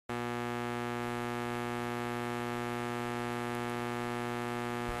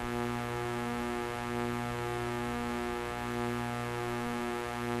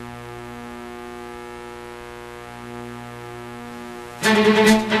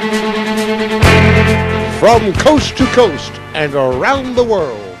From coast to coast and around the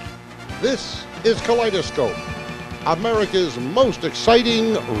world, this is Kaleidoscope, America's most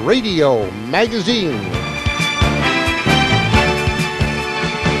exciting radio magazine.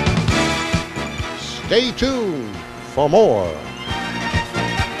 Stay tuned for more.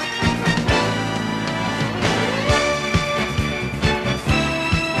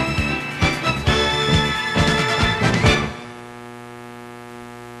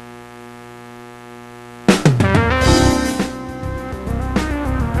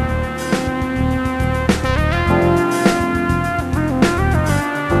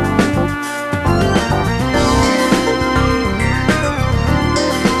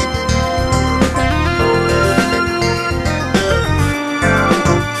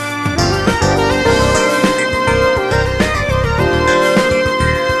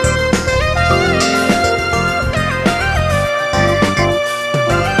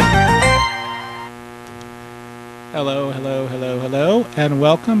 And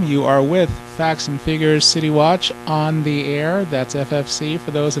welcome. You are with Facts and Figures Citywatch on the air. That's FFC for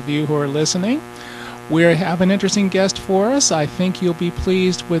those of you who are listening. We have an interesting guest for us. I think you'll be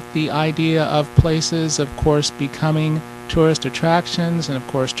pleased with the idea of places, of course, becoming tourist attractions, and of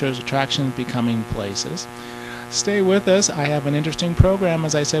course, tourist attractions becoming places. Stay with us. I have an interesting program,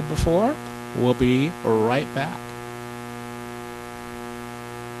 as I said before. We'll be right back.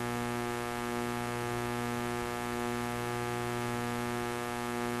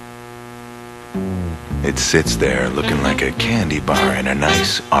 It sits there looking like a candy bar in a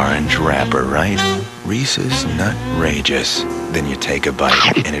nice orange wrapper, right? Reese's Nutrageous. Then you take a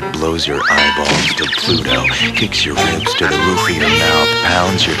bite and it blows your eyeballs to Pluto, kicks your ribs to the roof of your mouth,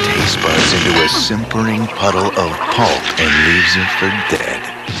 pounds your taste buds into a simpering puddle of pulp and leaves you for dead.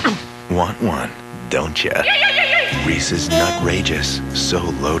 Want one, don't ya? Reese's Nutrageous. So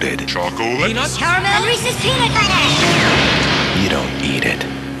loaded. Chocolate. Peanut. Caramel. Reese's Peanut Butter. You don't eat it.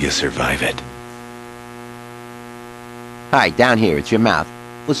 You survive it. Hi, down here, it's your mouth.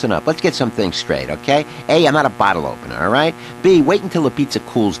 Listen up, let's get some things straight, okay? A, I'm not a bottle opener, all right? B, wait until the pizza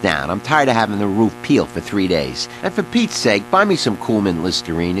cools down. I'm tired of having the roof peeled for 3 days. And for Pete's sake, buy me some Coolman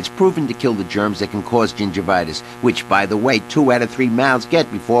Listerine. It's proven to kill the germs that can cause gingivitis, which, by the way, 2 out of 3 mouths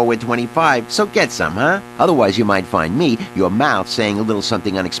get before we're 25. So get some, huh? Otherwise, you might find me, your mouth, saying a little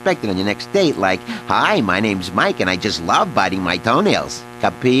something unexpected on your next date, like, "Hi, my name's Mike, and I just love biting my toenails."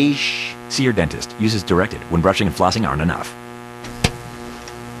 Capiche? See your dentist. Use as directed when brushing and flossing aren't enough.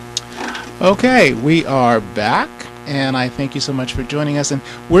 Okay, we are back, and I thank you so much for joining us. And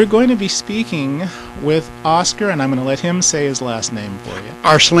we're going to be speaking with Oscar, and I'm going to let him say his last name for you.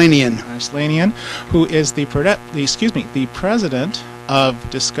 Arslanian, who is the president of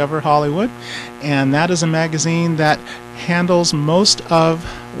Discover Hollywood, and that is a magazine that handles most of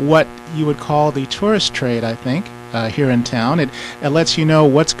what you would call the tourist trade, I think. Here in town. It lets you know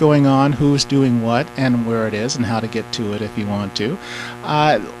what's going on, who's doing what, and where it is, and how to get to it if you want to.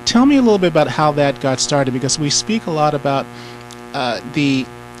 Tell me a little bit about how that got started, because we speak a lot about the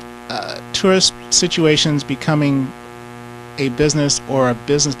tourist situations becoming a business, or a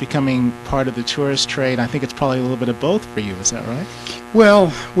business becoming part of the tourist trade. I think it's probably a little bit of both for you. Is that right?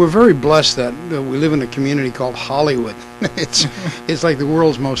 Well, we're very blessed that we live in a community called Hollywood. It's like the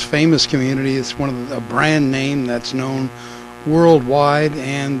world's most famous community. It's a brand name that's known worldwide,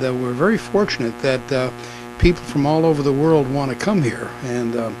 and we're very fortunate that people from all over the world want to come here.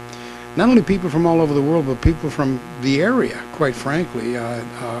 And not only people from all over the world, but people from the area, quite frankly.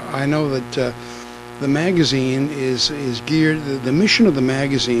 I know that the magazine is geared, the mission of the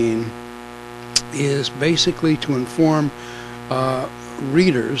magazine is basically to inform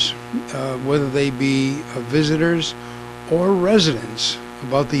readers, whether they be visitors or residents,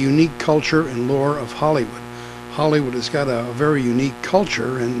 about the unique culture and lore of Hollywood. Hollywood has got a very unique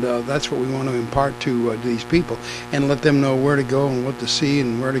culture, and that's what we want to impart to these people, and let them know where to go and what to see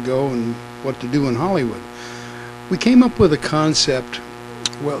and where to go and what to do in Hollywood. We came up with a concept.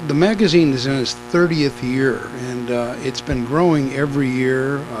 Well, the magazine is in its 30th year, and it's been growing every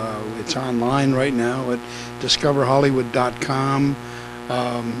year. It's online right now at discoverhollywood.com.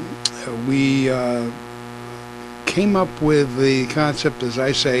 We came up with the concept, as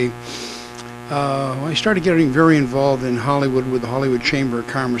I say, I started getting very involved in Hollywood with the Hollywood Chamber of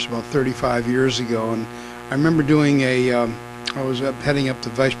Commerce about 35 years ago, and I remember doing I was heading up the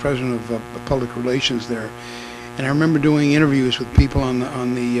Vice President of Public Relations there, and I remember doing interviews with people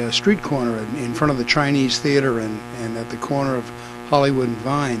on the street corner in front of the Chinese Theater and at the corner of Hollywood and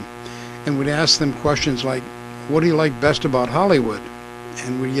Vine, and we'd ask them questions like, "What do you like best about Hollywood?"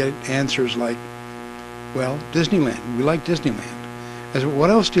 And we'd get answers like, "Well, Disneyland. We like Disneyland." I said, what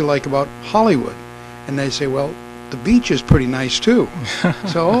else do you like about Hollywood? And they say, well, the beach is pretty nice too.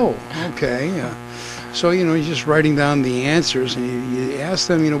 So, okay. So, you're just writing down the answers, and you ask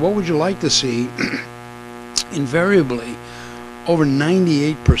them, what would you like to see? Invariably, over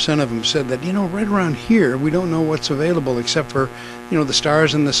 98% of them said that, right around here, we don't know what's available except for, the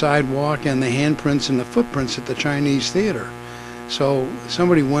stars on the sidewalk and the handprints and the footprints at the Chinese theater. So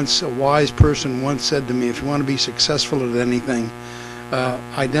somebody once, a wise person once said to me, if you want to be successful at anything,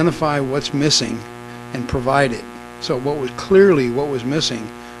 identify what's missing and provide it. So what was missing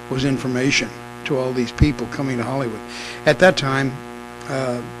was information to all these people coming to Hollywood. At that time,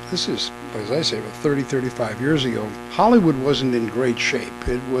 this is, as I say, about 30, 35 years ago, Hollywood wasn't in great shape.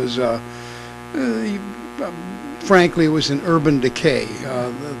 It was, frankly, it was in urban decay.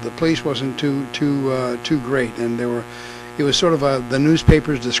 The place wasn't too great, and it was sort of the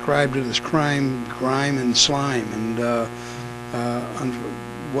newspapers described it as crime, grime, and slime. And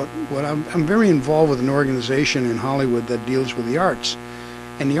I'm very involved with an organization in Hollywood that deals with the arts,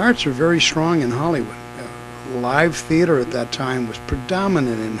 and the arts are very strong in Hollywood. Live theater at that time was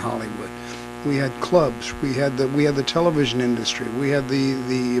predominant in Hollywood. We had clubs, we had the television industry, we had the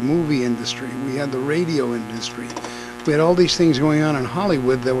movie industry, we had the radio industry. We had all these things going on in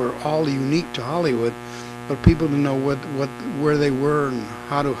Hollywood that were all unique to Hollywood, but people didn't know where they were and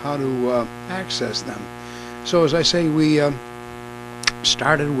how to access them. So as I say, we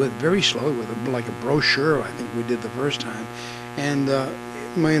started with very slowly with like a brochure. I think we did the first time, and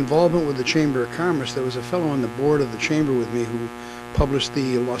my involvement with the Chamber of Commerce, there was a fellow on the board of the Chamber with me who published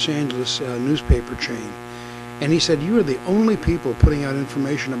the Los Angeles newspaper chain, and he said, you are the only people putting out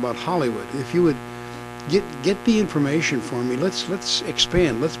information about Hollywood. If you would get the information for me, let's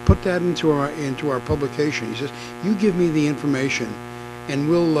expand, let's put that into our publication. He says, you give me the information and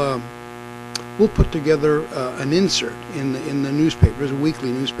we'll put together an insert in the newspaper. It's a weekly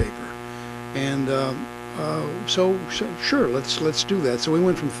newspaper, and so sure, let's do that. So we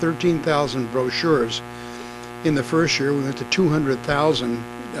went from 13,000 brochures in the first year. We went to 200,000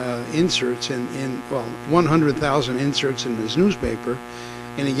 inserts in 100,000 inserts in his newspaper,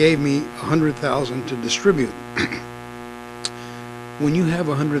 and he gave me 100,000 to distribute. When you have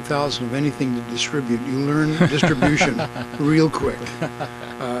 100,000 of anything to distribute, you learn distribution real quick.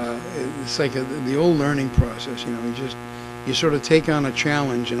 It's like the old learning process. You sort of take on a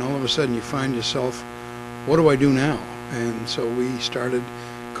challenge, and all of a sudden you find yourself, what do I do now? And so we started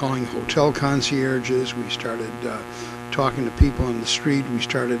calling hotel concierges. We started talking to people on the street. We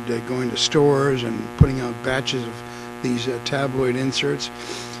started going to stores and putting out batches of these tabloid inserts.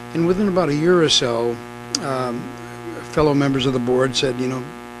 And within about a year or so, fellow members of the board said,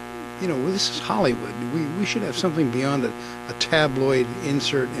 this is Hollywood. We should have something beyond a tabloid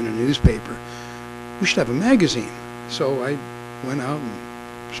insert in a newspaper. We should have a magazine. So I went out and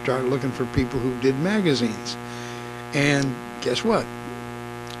started looking for people who did magazines. And guess what?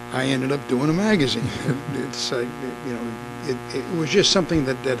 I ended up doing a magazine. It was just something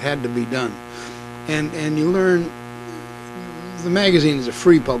that had to be done. And you learn, the magazine is a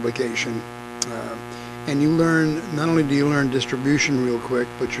free publication, and you learn, not only do you learn distribution real quick,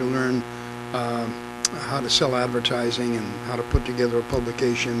 but you learn how to sell advertising and how to put together a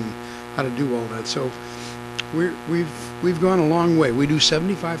publication, how to do all that. So we've gone a long way. We do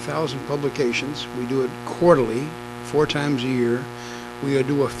 75,000 publications. We do it quarterly, 4 times a year. We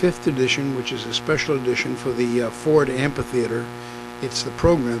do a 5th edition, which is a special edition for the Ford Amphitheater. It's the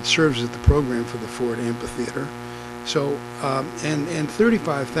program, it serves as the program for the Ford Amphitheater. So, and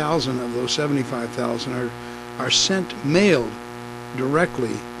 35,000 of those 75,000 are mailed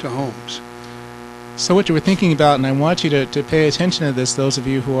directly to homes. So what you were thinking about, and I want you to pay attention to this, those of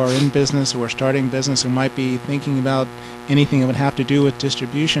you who are in business or starting business who might be thinking about anything that would have to do with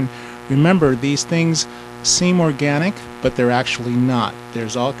distribution, remember these things seem organic, but they're actually not.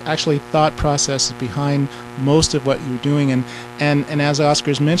 There's actually thought processes behind most of what you're doing, and as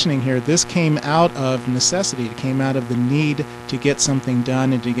Oscar's mentioning here, this came out of necessity. It came out of the need to get something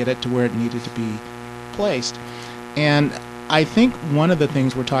done and to get it to where it needed to be placed. And I think one of the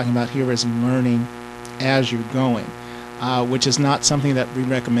things we're talking about here is learning as you're going, which is not something that we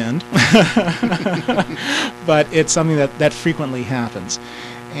recommend, but it's something that frequently happens.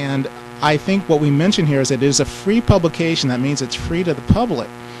 And I think what we mentioned here is that it is a free publication. That means it's free to the public.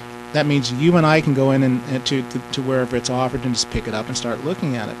 That means you and I can go in and to wherever it's offered and just pick it up and start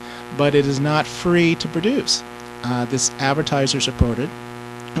looking at it. But it is not free to produce. This advertiser supported,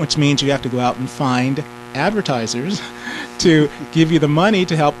 which means you have to go out and find advertisers to give you the money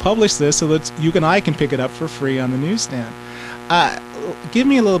to help publish this so that you and I can pick it up for free on the newsstand. Give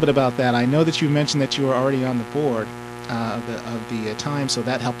me a little bit about that. I know that you mentioned that you were already on the board. of the time, so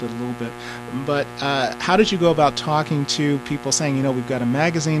that helped it a little bit. But how did you go about talking to people, saying, you know, we've got a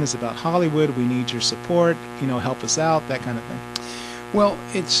magazine, it's about Hollywood, we need your support, you know, help us out, that kind of thing? Well,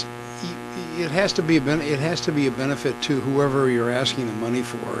 it has to be a benefit to whoever you're asking the money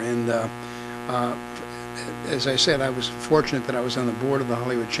for, and as I said, I was fortunate that I was on the board of the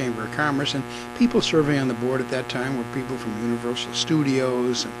Hollywood Chamber of Commerce, and people serving on the board at that time were people from Universal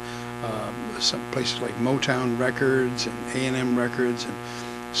Studios and some places like Motown Records and A&M Records, and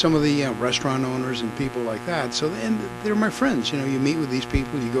some of the restaurant owners and people like that. So, and they're my friends. You know, you meet with these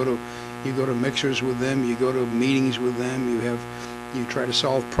people, you go to mixers with them, you go to meetings with them, you try to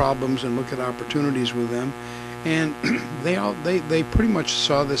solve problems and look at opportunities with them. And they pretty much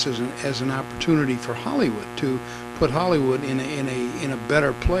saw this as an opportunity for Hollywood to put Hollywood in a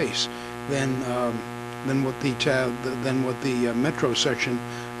better place than what the Metro section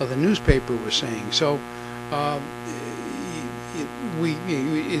of the newspaper was saying. So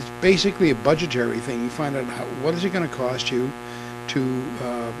it's basically a budgetary thing. You find out what is it going to cost you to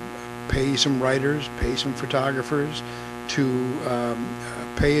pay some writers, pay some photographers, to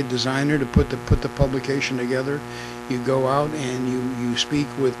pay a designer to put the publication together. You go out and you speak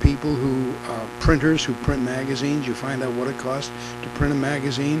with people printers who print magazines. You find out what it costs to print a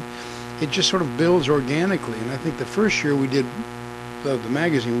magazine. It just sort of builds organically. And I think the first year we did the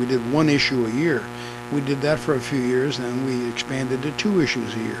magazine, we did one issue a year. We did that for a few years, and then we expanded to 2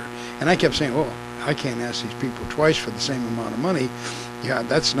 issues a year. And I kept saying, "Oh, I can't ask these people twice for the same amount of money." Yeah,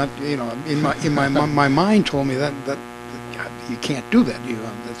 that's not, you know, in my mind told me that God, you can't do that.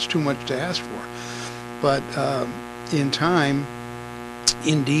 That's too much to ask for. But in time,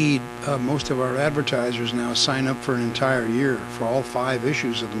 indeed, most of our advertisers now sign up for an entire year for all 5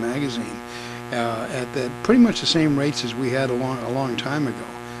 issues of the magazine at pretty much the same rates as we had a long time ago.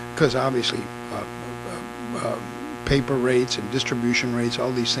 Because obviously, paper rates and distribution rates,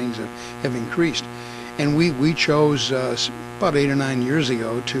 all these things have increased. And we chose about 8 or 9 years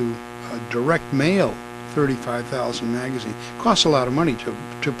ago to direct mail 35,000 magazines. It costs a lot of money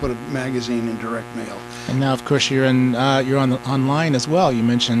to put a magazine in direct mail. And now, of course, you're online as well. You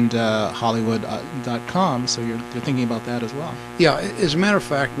mentioned Hollywood.com, so you're thinking about that as well. Yeah, as a matter of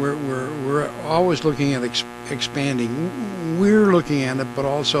fact, we're always looking at expanding. We're looking at it, but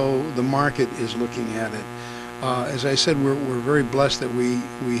also the market is looking at it. As I said, we're very blessed that we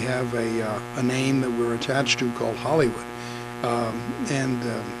have a name that we're attached to called Hollywood,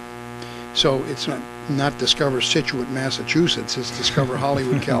 so it's not Discover Situate, Massachusetts. It's Discover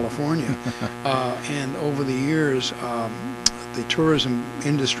Hollywood, California. And over the years, the tourism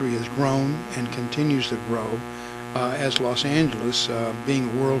industry has grown and continues to grow as Los Angeles, being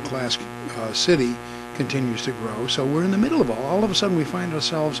a world-class city, continues to grow. So we're in the middle of all of a sudden we find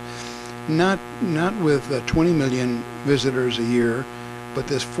ourselves not with 20 million visitors a year, but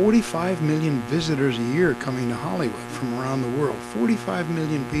there's 45 million visitors a year coming to Hollywood from around the world. 45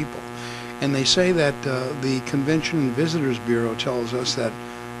 million people. And they say that the Convention and Visitors Bureau tells us that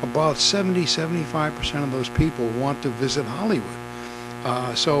about 70-75% of those people want to visit Hollywood.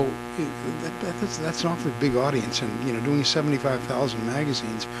 So that's an awfully big audience, and you know, doing 75,000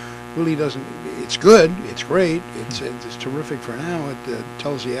 magazines really doesn't. It's good, it's great, it's terrific for now. It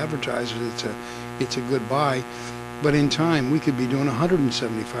tells the advertisers it's a good buy, but in time we could be doing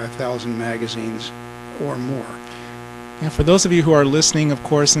 175,000 magazines or more. Yeah, for those of you who are listening, of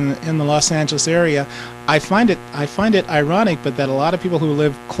course, in the Los Angeles area, I find it ironic, but that a lot of people who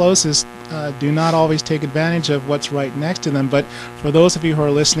live closest do not always take advantage of what's right next to them. But for those of you who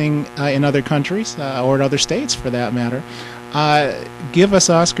are listening in other countries or in other states, for that matter, give us,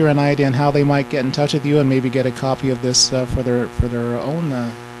 Oscar, an idea on how they might get in touch with you and maybe get a copy of this for their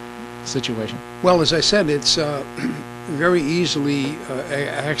own situation. Well, as I said, it's very easily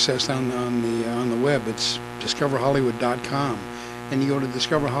accessed on the web. It's discoverhollywood.com, and you go to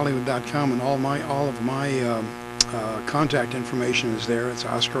discoverhollywood.com, and all of my contact information is there. It's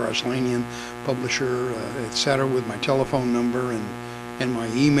Oscar Arslanian, publisher, etc., with my telephone number and my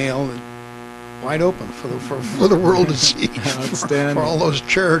email. Wide open for the world to see. Outstanding. For all those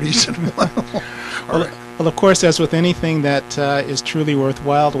charities and well, of course, as with anything that is truly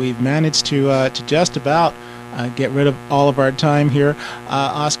worthwhile, we've managed to just about get rid of all of our time here.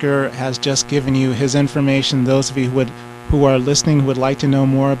 Oscar has just given you his information. Those of you who are listening who would like to know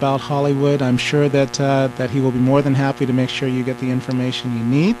more about Hollywood, I'm sure that he will be more than happy to make sure you get the information you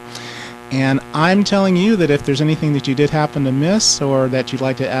need. And I'm telling you that if there's anything that you did happen to miss or that you'd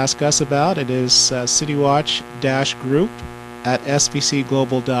like to ask us about, it is Citywatch-group at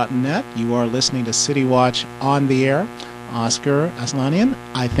svcglobal.net. You are listening to Citywatch on the air. Oscar Arslanian,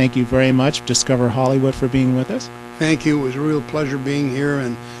 I thank you very much, Discover Hollywood, for being with us. Thank you. It was a real pleasure being here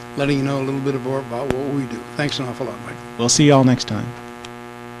and letting you know a little bit about what we do. Thanks an awful lot, Mike. We'll see you all next time.